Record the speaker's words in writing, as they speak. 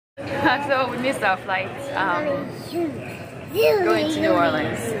So we missed our flight going to New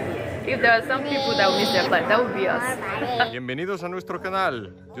Orleans. If there are some people that will miss their flight, that would be us. Bienvenidos a nuestro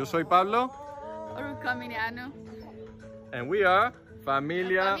canal. Yo soy Pablo. And we are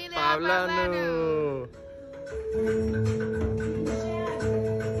Familia Pablanu.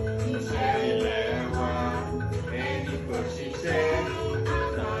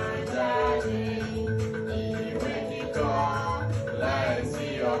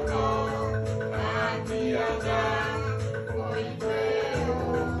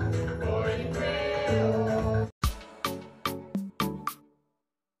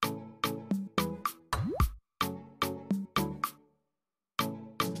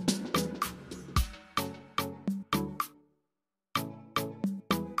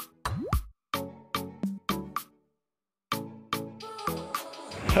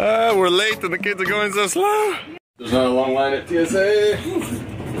 We're late and the kids are going so slow. There's not a long line at TSA.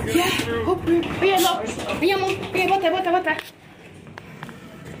 Yeah.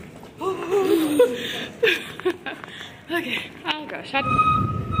 Okay. Oh gosh.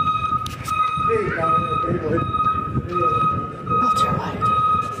 Ultraviolet.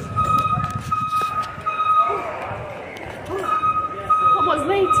 Almost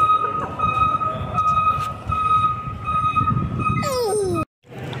late.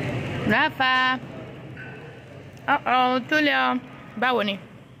 Rafa. Tulio. Báwo ni?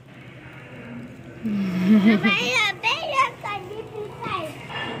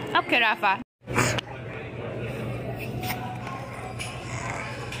 Okay, Rafa.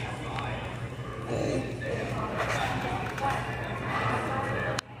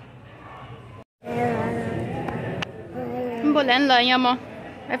 Níbo lẹ ń lọ yẹn mọ́?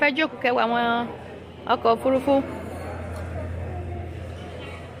 Ẹ fẹ́ jókòó kẹwàá àwọn ọkọ̀ òfurufú.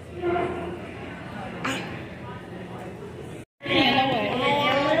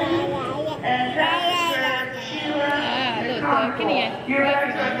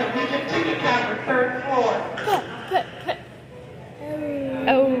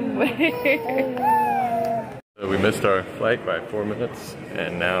 So we missed our flight by 4 minutes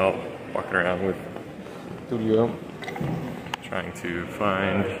and now walking around with Tulio trying to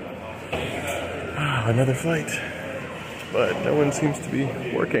find another flight, but no one seems to be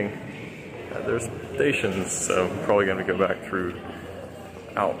working at their stations, so I'm probably going to go back through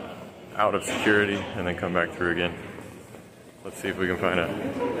out of security and then come back through again. Let's see if we can find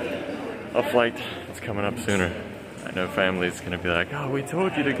a flight that's coming up sooner. I know family's gonna be like, oh, we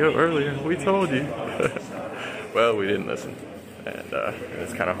told you to go earlier, we told you. Well, we didn't listen, and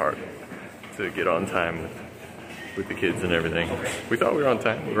it's kind of hard to get on time with the kids and everything. We thought we were on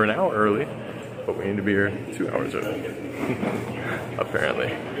time. We were an hour early, but we need to be here 2 hours early,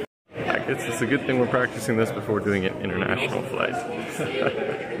 apparently. I guess it's a good thing we're practicing this before doing an international flight.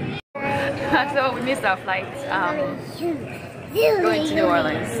 So we missed our flight going to New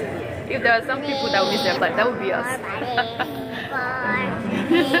Orleans. If there are some people that will miss their flight, that would be us.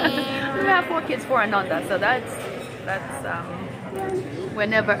 We have 4 kids, 4 and under, so that's we're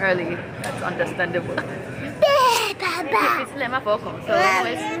never early. That's understandable. So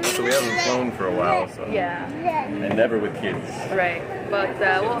we haven't flown for a while, so yeah, and never with kids. Right, but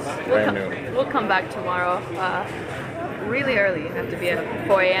we'll come back tomorrow. Really early. You have to be at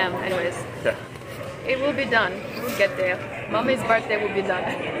 4 a.m. Anyways, yeah. It will be done. We'll get there. Mommy's birthday will be done.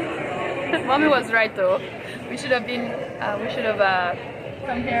 Mommy was right though. We should have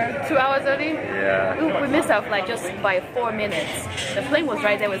come here 2 hours early. Yeah. We missed our flight just by 4 minutes. The plane was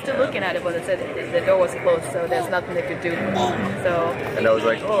right there. We're still looking at it, but it said the door was closed, so there's nothing they could do. So. And I was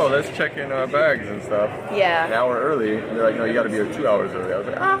like, oh, let's check in our bags and stuff. Yeah. An hour early. And they're like, no, you got to be here 2 hours early. I was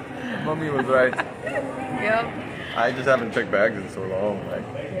like, Mommy was right. Yep. I just haven't checked bags in so long. Like.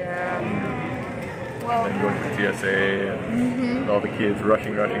 Yeah. Well. And going to the TSA and all the kids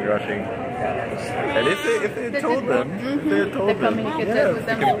rushing. And if they had told them, if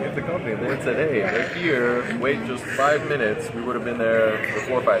the company had said, hey, they're here, wait just 5 minutes, we would have been there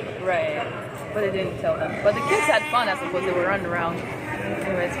before 5 minutes. Right, but they didn't tell them. But the kids had fun, I suppose. They were running around.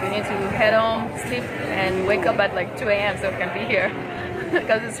 Anyways, we need to head home, sleep, and wake up at like 2 a.m. so we can be here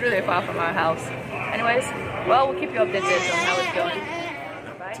because it's really far from our house. Anyways, well, we'll keep you updated on how it's going.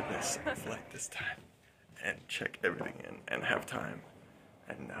 Bye. To this flight this time and check everything in and have time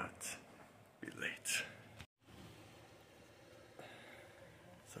and not be late.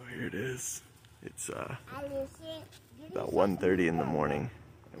 So here it is. It's about 1:30 in the morning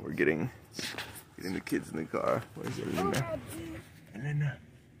and we're getting the kids in the car. Where's Elena? Elena.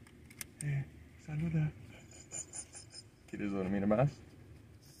 Hey, saluda. ¿Quieres dormir más?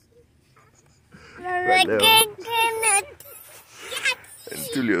 Right now. And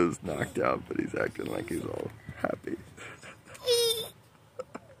Tulio's knocked out, but he's acting like he's all happy.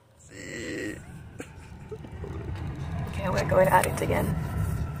 Okay, we're going at it again.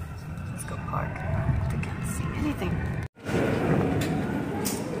 Let's go park. I can't see anything.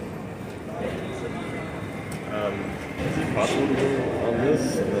 Is it possible to go on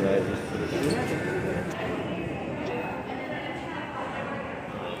this and then I just put it through?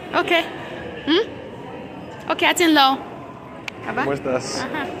 Okay. Okay, atinlo. ¿Cómo estás?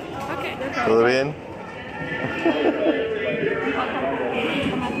 Ajá. Okay. ¿Todo bien?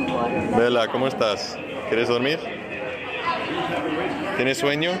 Bella, ¿cómo estás? ¿Quieres dormir? ¿Tienes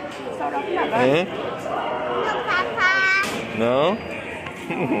sueño? ¿Eh? ¿No?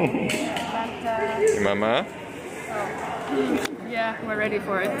 ¿Y mamá? Yeah, we're ready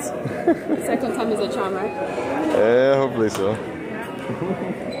for it. Second time is a charm, right? Hopefully so.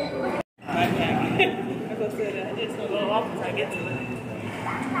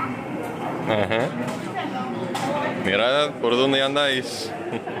 Ajá. Mirad por dónde andáis.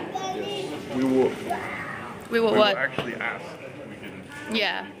 We will what? Actually ask. We can.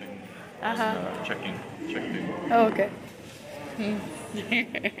 Yeah. Checking. Oh, okay.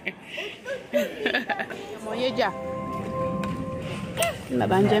 Moje ya. La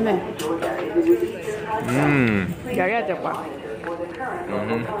banjeme. Gari aja pa.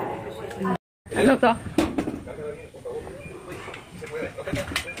 Ano to?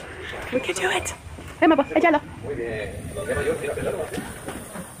 We can do it. Mapa, échalo.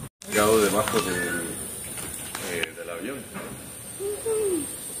 Llegado debajo del avión.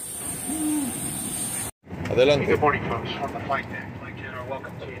 Adelante. Good morning, folks. On the flight deck, I'd like to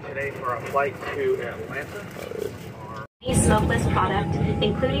welcome to you today for our flight to Atlanta. Any smokeless product,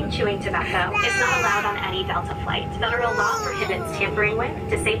 including chewing tobacco, is not allowed on any Delta flight. Federal law prohibits tampering with,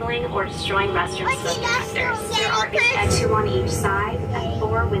 disabling, or destroying restroom smoke detectors. There are 2 on each side and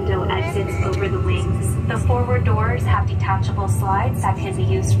 4 window exits over the wings. The forward doors have detachable slides that can be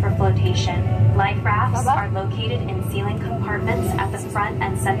used for flotation. Life rafts are located in ceiling compartments at the front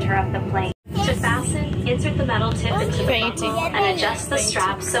and center of the plane. To fasten, insert the metal tip into the buckle and adjust the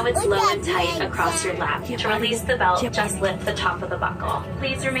strap so it's low and tight across your lap. To release the belt, just lift the top of the buckle.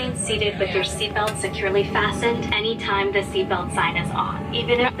 Please remain seated with your seatbelt securely fastened anytime the seatbelt sign is on.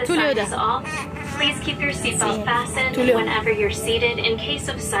 Even if the sign is off, please keep your seatbelt fastened whenever you're seated in case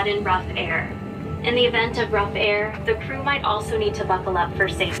of sudden rough air. In the event of rough air, the crew might also need to buckle up for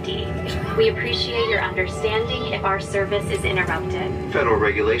safety. We appreciate your understanding if our service is interrupted. Federal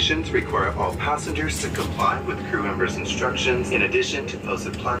regulations require all passengers to comply with crew members' instructions in addition to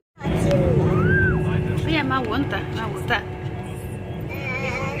posted plans. Yeah, ma wanta.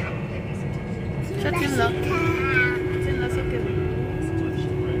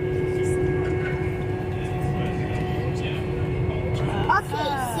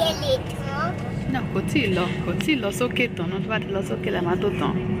 No, cotillo, soqueto, non fate lo soqueto, ma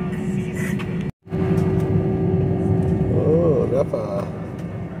tutto. Oh, Rafa.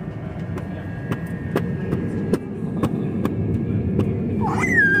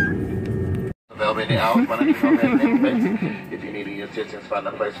 Availability out, if you need any assistance, find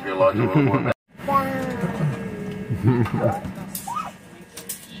a place for your larger room or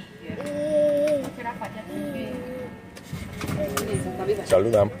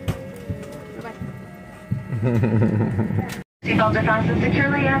Saluda. Seatbelt fastened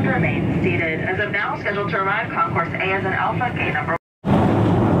securely and remain seated. As of now, scheduled to arrive Concourse A as an Alpha, gate number.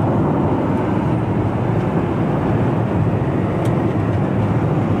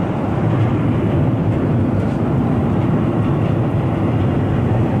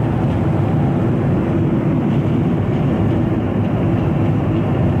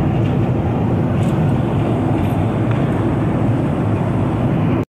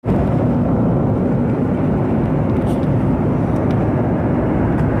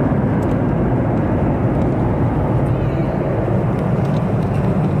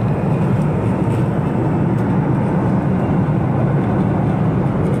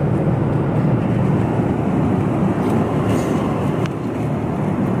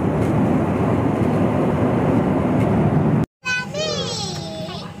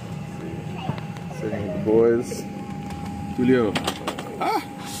 Boys. Julio.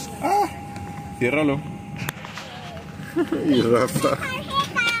 Ciérralo. Y Rafa.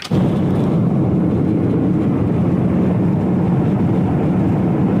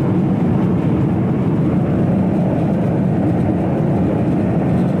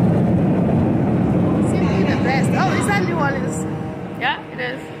 Simply the best. Oh, is that New Orleans? Yeah, it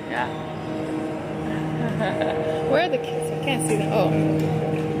is. Yeah. Where are the kids? I can't see them. Oh.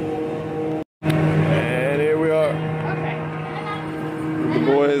 And here we are. Okay.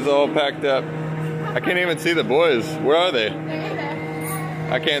 is all packed up. I can't even see the boys. Where are they?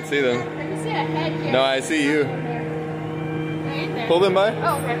 I can't see them. I can see a head here. No, I see you. Pull them by.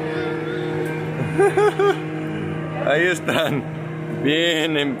 Oh, okay. Ahí están.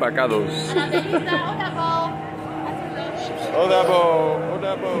 Bien empacados. Odabo.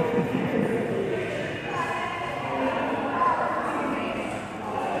 Odabo.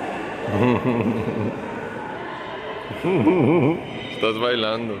 Estás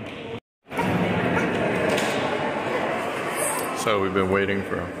bailando. So we've been waiting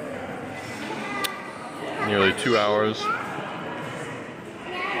for nearly 2 hours.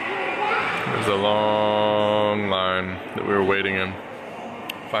 There's a long line that we were waiting in.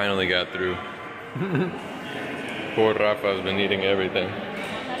 Finally got through. Poor Rafa's been eating everything.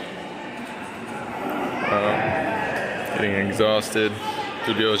 Getting exhausted.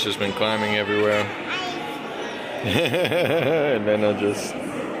 Julio's just been climbing everywhere. And Lena just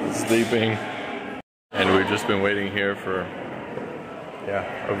sleeping. And we've just been waiting here for, yeah,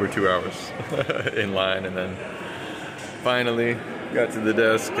 over 2 hours in line, and then finally got to the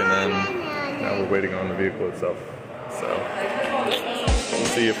desk, and then now we're waiting on the vehicle itself. So we'll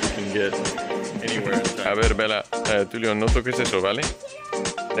see if we can get anywhere. A ver, Bella, Tulio, no toques eso, ¿vale?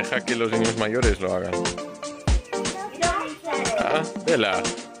 Deja que los niños mayores lo hagan. Ah, Bella,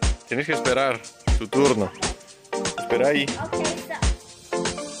 tienes que esperar tu turno. Espera ahí.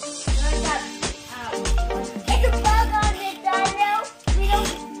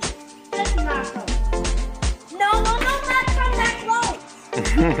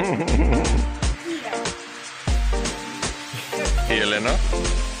 ¿Y Elena?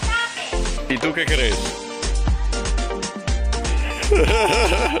 ¿Y tú qué crees?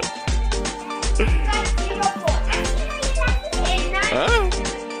 ¿Ah?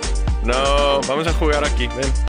 No, vamos a jugar aquí, ven.